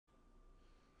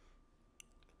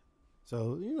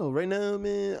So, right now,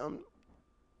 man,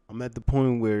 I'm at the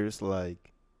point where it's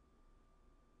like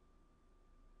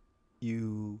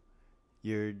you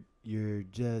you're you're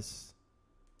just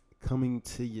coming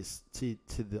to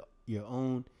to the your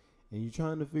own, and you're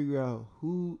trying to figure out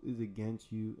who is against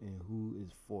you and who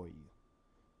is for you.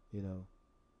 You know,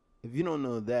 if you don't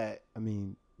know that, I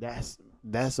mean, that's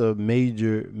a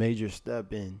major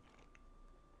step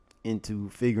into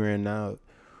figuring out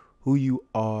who you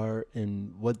are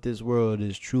and what this world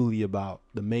is truly about,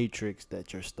 the matrix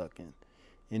that you're stuck in,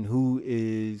 and who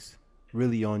is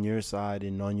really on your side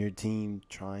and on your team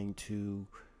trying to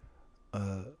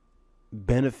uh,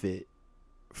 benefit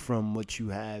from what you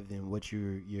have and what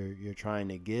you're trying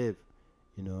to give,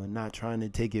 and not trying to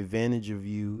take advantage of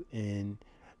you and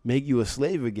make you a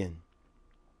slave again,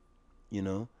 you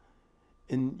know.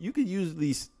 And you could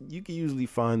usually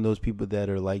find those people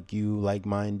that are like you, like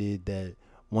minded, that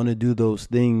want to do those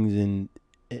things, and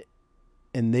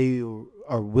they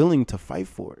are willing to fight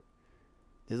for it.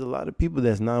 There's a lot of people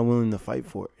that's not willing to fight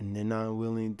for it, and they're not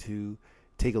willing to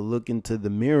take a look into the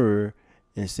mirror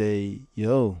and say,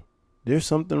 "Yo, there's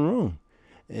something wrong."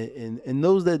 And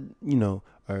those that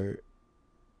are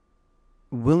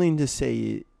willing to say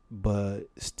it, but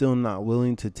still not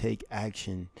willing to take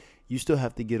action, you still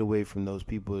have to get away from those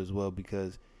people as well,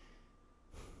 because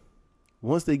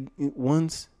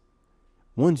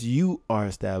once you are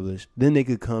established, then they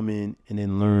could come in and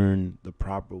then learn the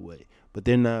proper way. But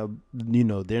they're not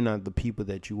the people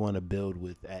that you want to build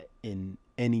with in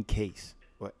any case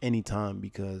or any time,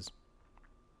 because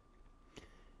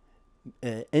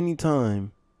at any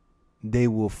time they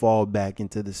will fall back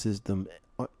into the system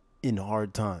in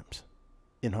hard times.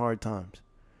 In hard times,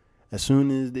 as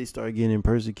soon as they start getting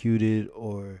persecuted,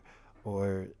 or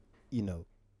you know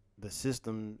the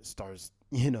system starts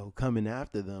coming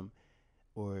after them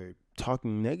or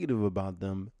talking negative about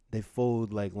them, they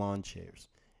fold like lawn chairs.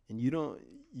 And you don't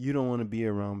want to be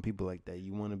around people like that.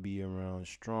 You want to be around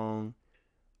strong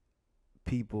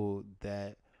people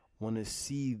that want to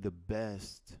see the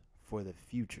best for the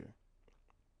future,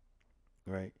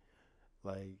 right?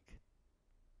 Like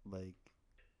like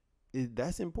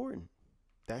that's important.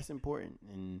 That's important.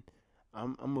 And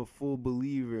I'm a full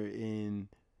believer in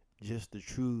just the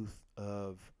truth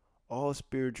of all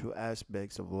spiritual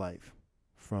aspects of life,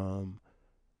 from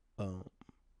um,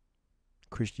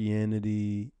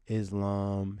 Christianity,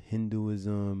 Islam,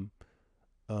 Hinduism,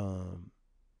 um,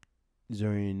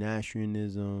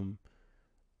 Zoroastrianism,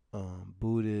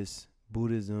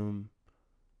 Buddhism,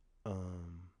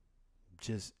 um,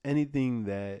 just anything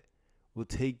that will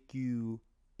take you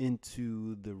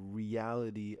into the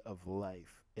reality of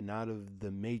life and out of the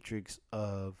matrix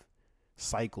of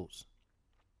cycles.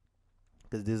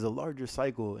 Because there's a larger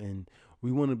cycle, and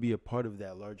we want to be a part of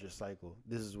that larger cycle.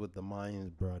 This is what the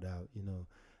Mayans brought out,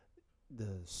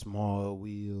 the small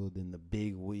wheel, then the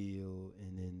big wheel,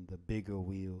 and then the bigger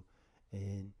wheel.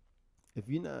 And if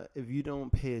you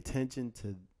don't pay attention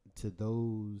to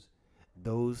those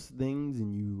things,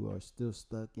 and you are still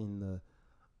stuck in the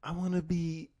I want to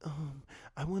be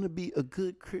a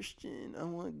good Christian. I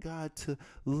want God to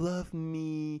love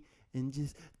me and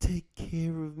just take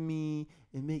care of me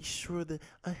and make sure that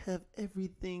I have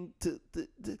everything to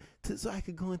so I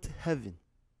could go into heaven.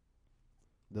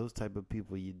 Those type of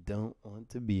people you don't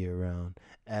want to be around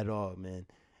at all, man.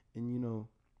 And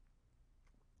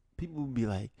people will be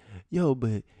like, "Yo,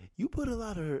 but you put a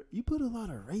lot of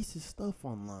racist stuff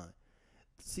online."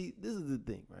 See, this is the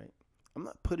thing, right? I'm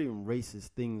not putting racist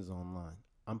things online.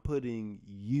 I'm putting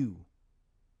you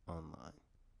online.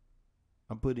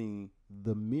 I'm putting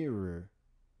the mirror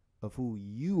of who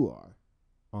you are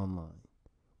online,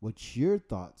 what your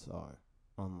thoughts are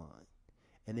online.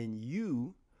 And then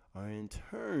you are in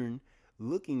turn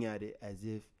looking at it as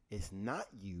if it's not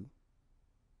you,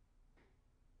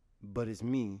 but it's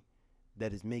me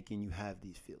that is making you have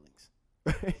these feelings.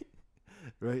 Right?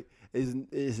 Right?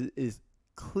 Is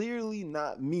clearly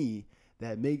not me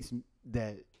that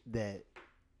that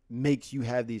makes you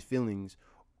have these feelings,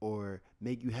 or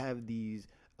make you have these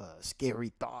scary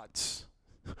thoughts.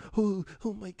 Oh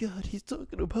my God, he's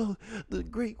talking about the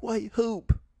great white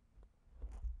hope.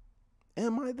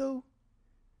 Am I though?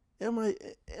 Am I?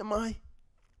 Am I?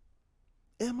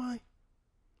 Am I?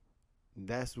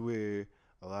 That's where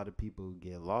a lot of people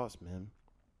get lost, man.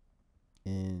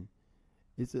 And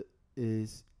it's a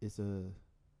it's a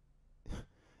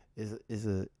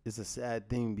it's a sad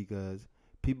thing, because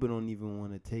people don't even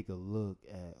want to take a look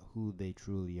at who they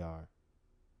truly are,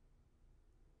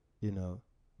 you know,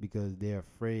 because they're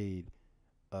afraid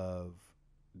of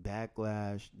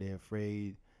backlash. They're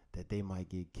afraid that they might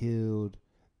get killed.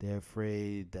 They're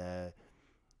afraid that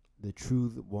the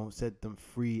truth won't set them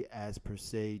free as per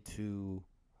se to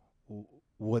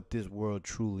what this world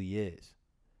truly is,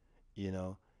 you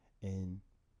know. And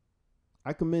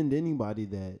I commend anybody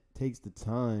that takes the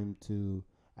time to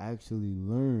actually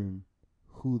learn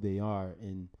who they are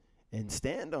and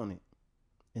stand on it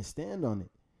and stand on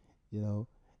it. You know,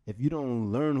 if you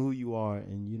don't learn who you are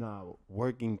and you're not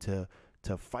working to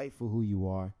fight for who you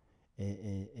are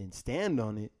and stand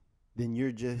on it, then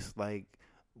you're just like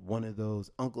one of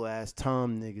those Uncle Ass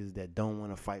Tom niggas that don't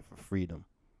want to fight for freedom.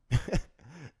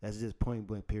 That's just point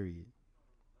blank period.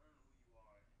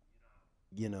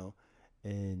 You know,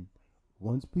 and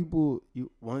once people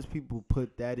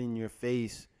put that in your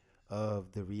face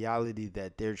of the reality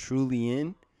that they're truly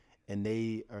in, and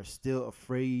they are still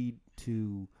afraid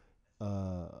to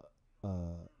uh,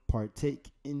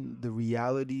 partake in the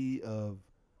reality of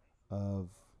of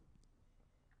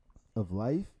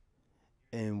life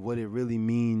and what it really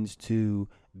means to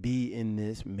be in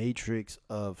this matrix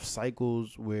of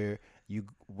cycles where you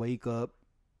wake up,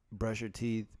 brush your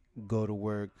teeth, go to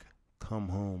work, come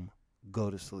home,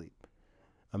 go to sleep.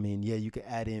 I mean, yeah, you can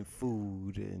add in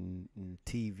food and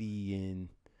TV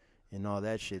and all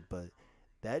that shit, but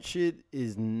that shit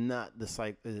is not the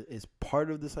cycle. It's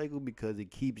part of the cycle because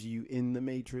it keeps you in the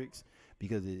matrix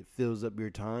because it fills up your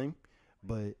time.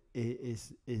 But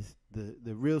it's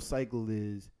the real cycle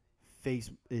is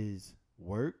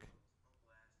work,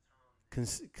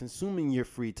 consuming your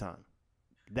free time.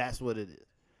 That's what it is.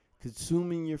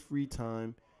 Consuming your free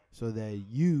time so that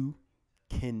you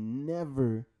can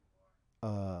never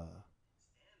uh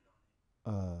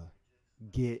uh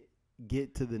get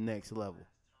get to the next level.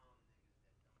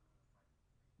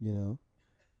 You know,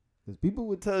 because people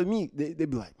would tell me they'd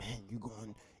be like, "Man,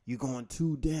 you going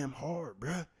too damn hard,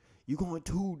 bruh. You going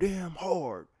too damn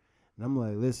hard." And I'm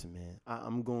like, "Listen, man,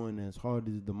 I'm going as hard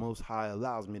as the Most High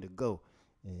allows me to go,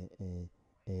 and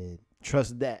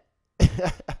trust that."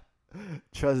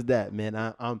 Trust that, man.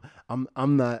 I'm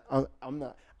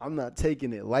not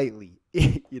taking it lightly.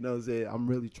 You know what I'm saying? I'm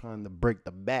really trying to break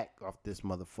the back off this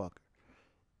motherfucker.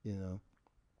 You know,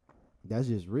 that's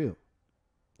just real.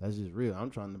 That's just real.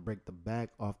 I'm trying to break the back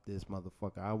off this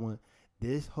motherfucker. I want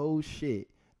this whole shit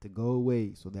to go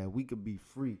away so that we could be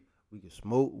free. We could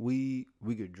smoke weed.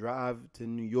 We could drive to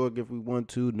New York if we want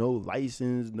to. No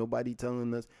license. Nobody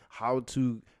telling us how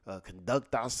to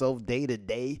conduct ourselves day to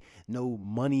day. No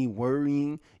money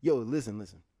worrying. Yo, listen.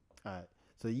 All right.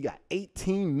 So you got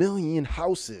 18 million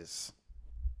houses,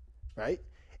 right?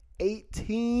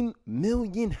 18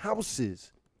 million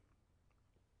houses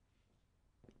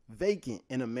vacant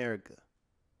in America.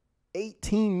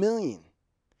 18 million.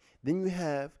 Then you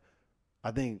have,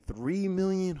 I think, 3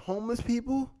 million homeless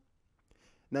people.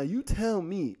 Now you tell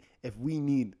me if we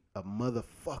need a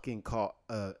motherfucking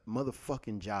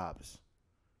jobs.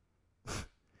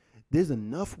 There's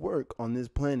enough work on this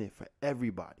planet for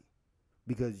everybody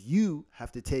because you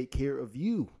have to take care of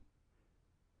you.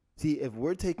 See, if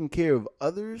we're taking care of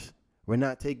others, we're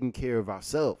not taking care of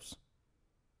ourselves,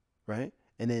 right?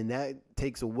 And then that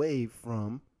takes away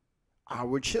from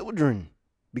our children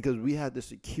because we have to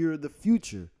secure the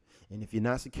future. And if you're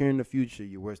not securing the future,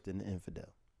 you're worse than the infidel.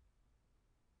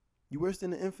 You're worse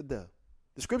than the infidel.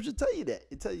 The scriptures tell you that.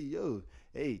 It tell you, yo,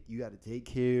 hey, you got to take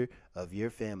care of your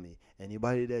family.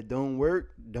 Anybody that don't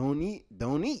work, don't eat.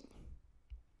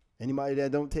 Anybody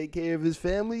that don't take care of his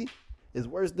family is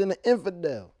worse than an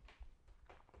infidel.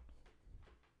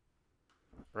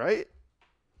 Right?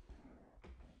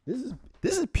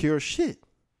 This is pure shit.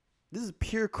 This is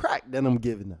pure crack that I'm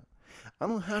giving out. I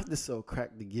don't have to sell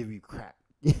crack to give you crack.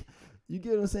 You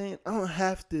get what I'm saying? I don't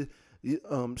have to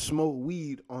smoke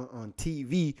weed on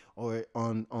TV or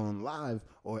on live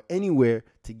or anywhere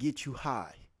to get you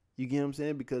high. You get what I'm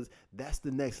saying? Because that's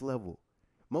the next level.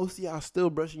 Most of y'all still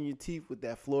brushing your teeth with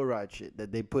that fluoride shit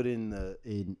that they put in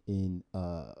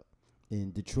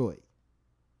Detroit,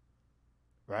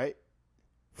 right?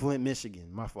 Flint, Michigan.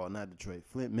 My fault, not Detroit.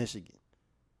 Flint, Michigan.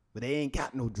 But they ain't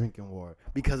got no drinking water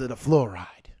because of the fluoride.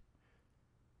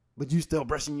 But you still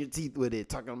brushing your teeth with it,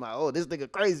 talking about, oh, this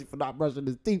nigga crazy for not brushing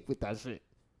his teeth with that shit.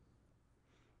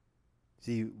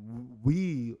 See,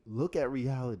 we look at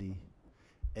reality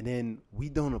and then we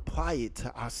don't apply it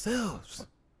to ourselves.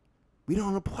 We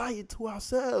don't apply it to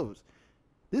ourselves.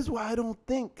 This is why I don't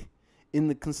think in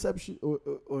the conception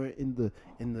or in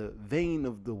the vein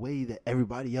of the way that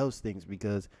everybody else thinks,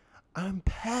 because I'm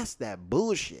past that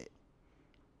bullshit.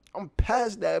 I'm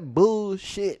past that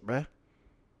bullshit, bruh.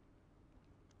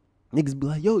 Niggas be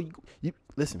like, yo, you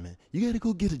listen, man, you gotta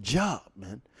go get a job,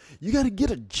 man. You gotta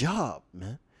get a job,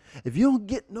 man. If you don't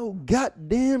get no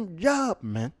goddamn job,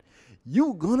 man,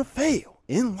 you gonna fail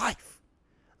in life.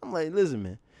 I'm I'm like, listen,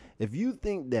 man, if you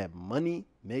think that money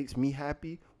makes me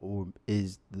happy or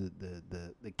is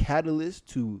the catalyst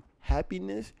to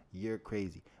happiness, you're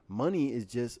crazy. Money is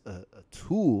just a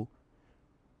tool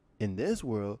in this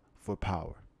world for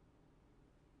power.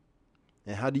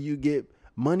 And how do you get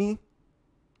money?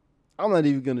 I'm not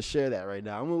even going to share that right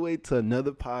now. I'm going to wait till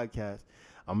another podcast.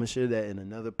 I'm going to share that in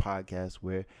another podcast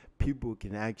where people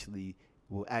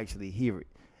will actually hear it.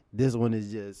 This one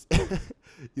is just, this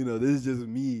is just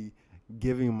me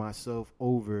giving myself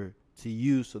over to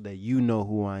you so that you know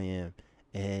who I am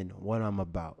and what I'm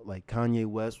about. Like Kanye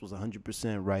West was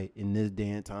 100% right. In this day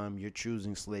and time, you're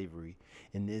choosing slavery.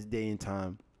 In this day and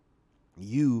time,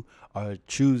 you are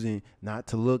choosing not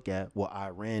to look at what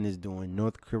Iran is doing,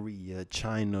 North Korea,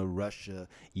 China, Russia,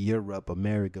 Europe,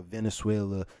 America,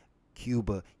 Venezuela,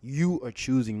 Cuba. You are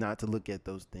choosing not to look at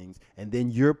those things. And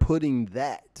then you're putting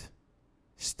that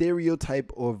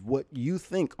stereotype of what you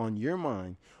think on your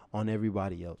mind on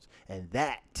everybody else. And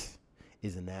that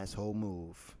is an asshole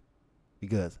move.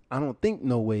 Because I don't think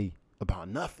no way about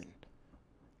nothing.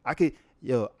 I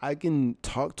can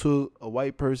talk to a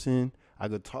white person. I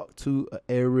could talk to an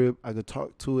Arab. I could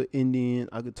talk to an Indian.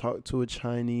 I could talk to a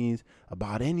Chinese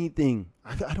about anything.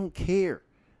 I don't care.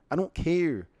 I don't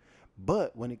care.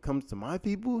 But when it comes to my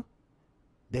people,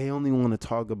 they only want to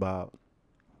talk about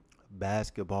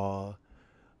basketball,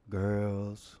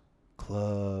 girls,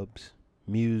 clubs,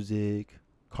 music,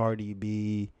 Cardi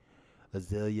B,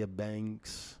 Azalea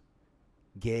Banks,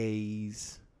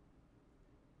 gays,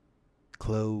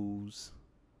 clothes,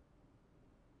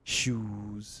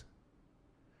 shoes,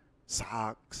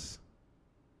 socks.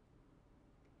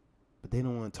 But they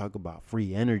don't want to talk about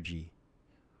free energy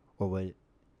or what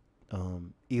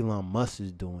Elon Musk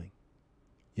is doing.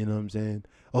 You know what I'm saying?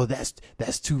 Oh, that's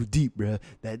too deep, bro.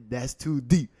 That's too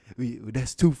deep.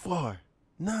 That's too far.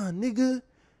 Nah, nigga.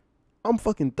 I'm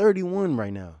fucking 31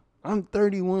 right now. I'm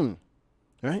 31,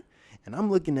 right? And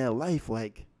I'm looking at life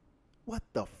like, what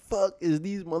the fuck is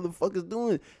these motherfuckers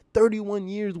doing? 31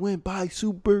 years went by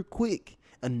super quick.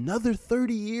 Another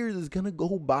 30 years is going to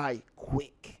go by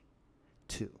quick,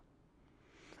 too.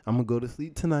 I'm going to go to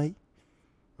sleep tonight,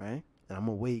 right? And I'm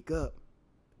going to wake up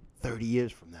 30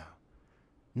 years from now.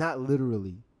 Not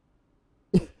literally.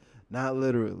 Not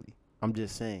literally. I'm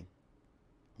just saying.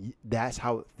 That's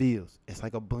how it feels. It's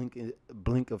like a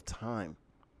blink of time.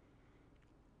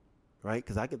 Right?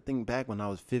 Because I could think back when I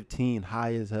was 15,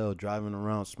 high as hell, driving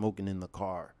around, smoking in the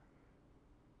car.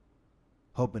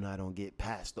 Hoping I don't get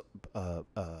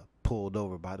pulled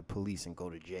over by the police and go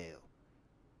to jail.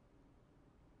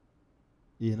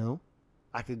 You know?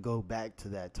 I could go back to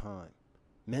that time.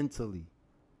 Mentally.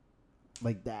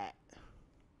 Like that.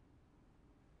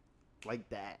 Like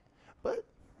that. But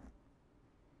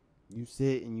you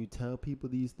sit and you tell people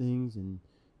these things and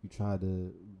you try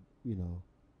to,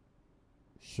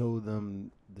 show them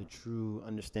the true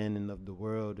understanding of the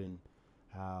world and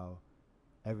how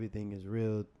everything is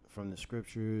real from the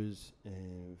scriptures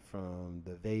and from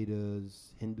the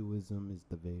Vedas. Hinduism is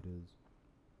the Vedas.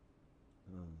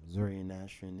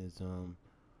 Zoroastrianism.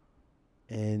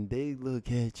 And they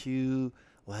look at you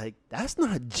like, that's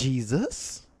not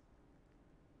Jesus.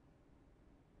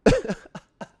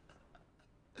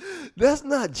 That's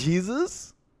not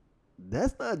Jesus.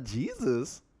 That's not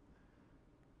Jesus.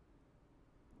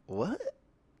 What?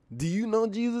 Do you know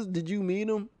Jesus? Did you meet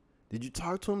him? Did you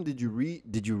talk to him? Did you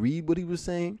read what he was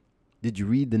saying? Did you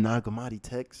read the Nag Hammadi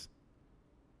text?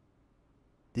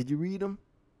 Did you read them?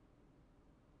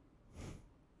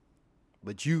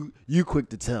 But you quick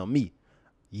to tell me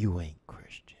you ain't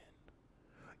Christian.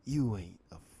 You ain't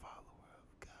a follower of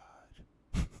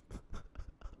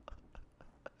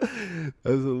God.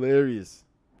 That's hilarious.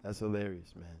 That's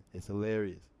hilarious, man. It's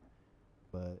hilarious.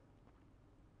 But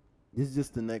this is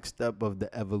just the next step of the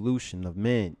evolution of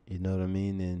man. You know what I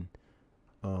mean? And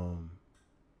I'm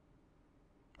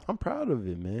proud of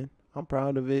it, man. I'm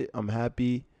proud of it. I'm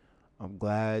happy. I'm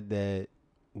glad that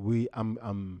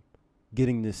I'm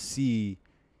getting to see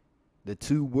the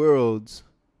two worlds,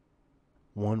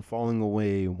 one falling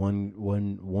away,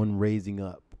 one raising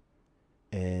up.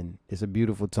 And it's a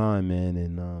beautiful time, man.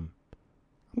 And I'm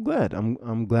glad.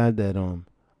 I'm glad that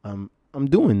I'm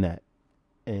doing that.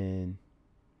 And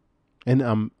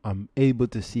I'm able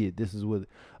to see it. This is what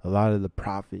a lot of the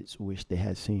prophets wish they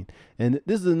had seen. And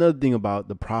this is another thing about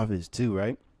the prophets too,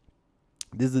 right?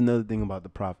 This is another thing about the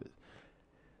prophets.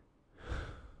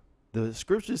 The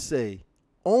scriptures say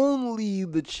only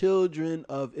the children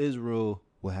of Israel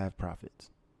will have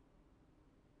prophets.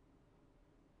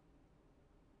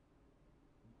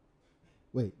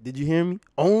 Wait, did you hear me?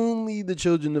 Only the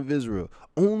children of Israel.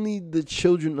 Only the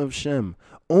children of Shem.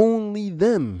 only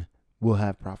them will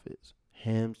have profits.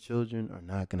 Ham's children are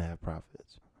not going to have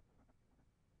profits.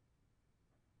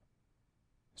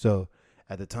 So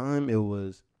at the time it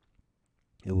was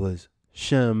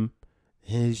Shem,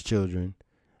 his children,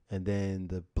 and then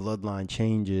the bloodline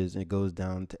changes and it goes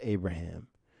down to Abraham.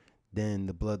 Then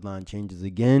the bloodline changes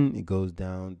again, it goes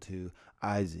down to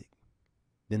Isaac.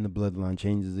 Then the bloodline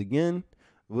changes again.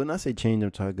 When I say change,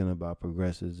 I'm talking about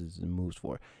progresses as it moves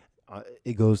forward.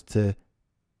 It goes to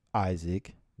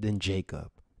Isaac, then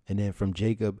Jacob, and then from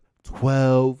Jacob,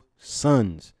 12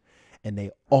 sons, and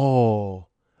they all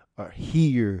are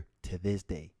here to this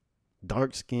day.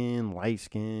 Dark skin, light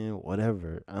skin,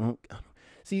 whatever. I don't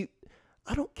see.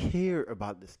 I don't care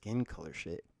about the skin color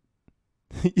shit.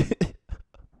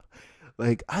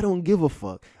 Like, I don't give a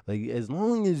fuck. Like, as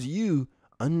long as you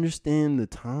understand the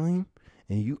time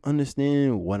and you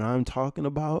understand what I'm talking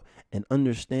about and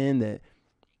understand that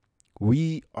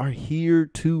we are here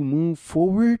to move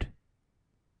forward,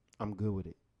 I'm good with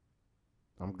it.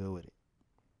 I'm good with it.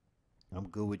 I'm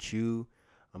good with you.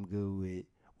 I'm good with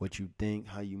what you think,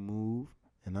 how you move,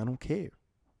 and I don't care.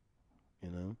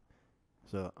 You know?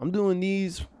 So I'm doing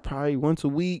these probably once a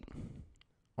week.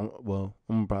 Well,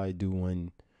 I'm gonna probably do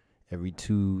one every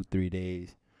 2-3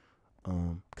 days.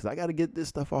 Cause I gotta get this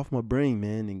stuff off my brain,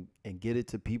 man, and get it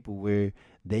to people where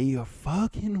they are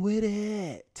fucking with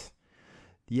it.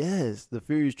 Yes, the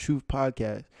Furious Truth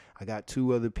podcast. I got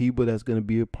 2 other people that's gonna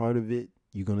be a part of it.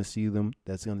 You're gonna see them.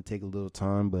 That's gonna take a little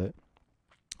time, but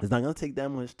it's not gonna take that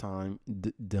much time.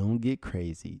 Don't get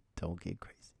crazy. Don't get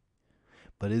crazy.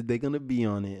 But they're gonna be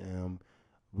on it.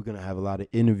 We're gonna have a lot of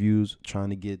interviews trying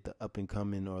to get the up and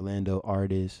coming Orlando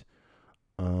artists.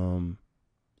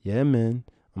 Yeah, man.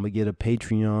 I'm gonna get a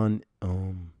Patreon,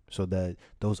 so that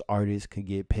those artists can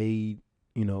get paid,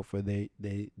 you know, for they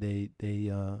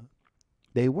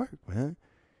work, man.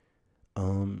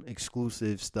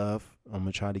 Exclusive stuff. I'm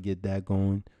gonna try to get that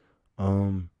going.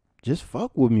 Just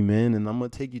fuck with me, man, and I'm gonna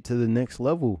take you to the next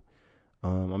level.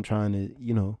 I'm trying to,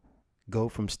 you know, go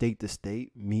from state to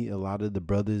state, meet a lot of the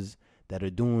brothers that are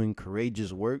doing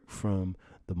courageous work, from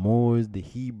the Moors, the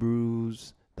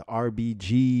Hebrews, the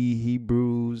RBG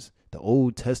Hebrews, the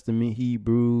Old Testament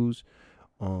Hebrews,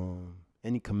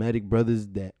 any Kemetic brothers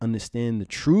that understand the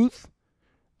truth,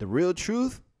 the real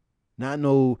truth. Not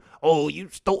no, oh, you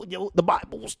stole, the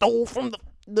Bible stole from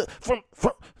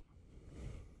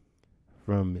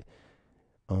from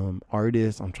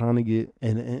artists. I'm trying to get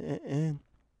and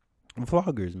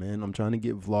vloggers, man. I'm trying to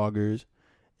get vloggers,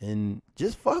 and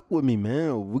just fuck with me,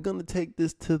 man. We're gonna take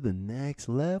this to the next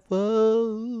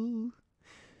level.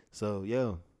 So,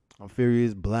 yo, I'm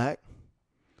Furious Black.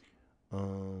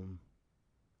 And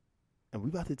we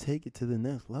about to take it to the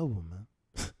next level, man.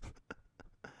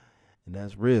 And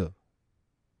that's real.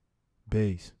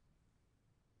 Bass.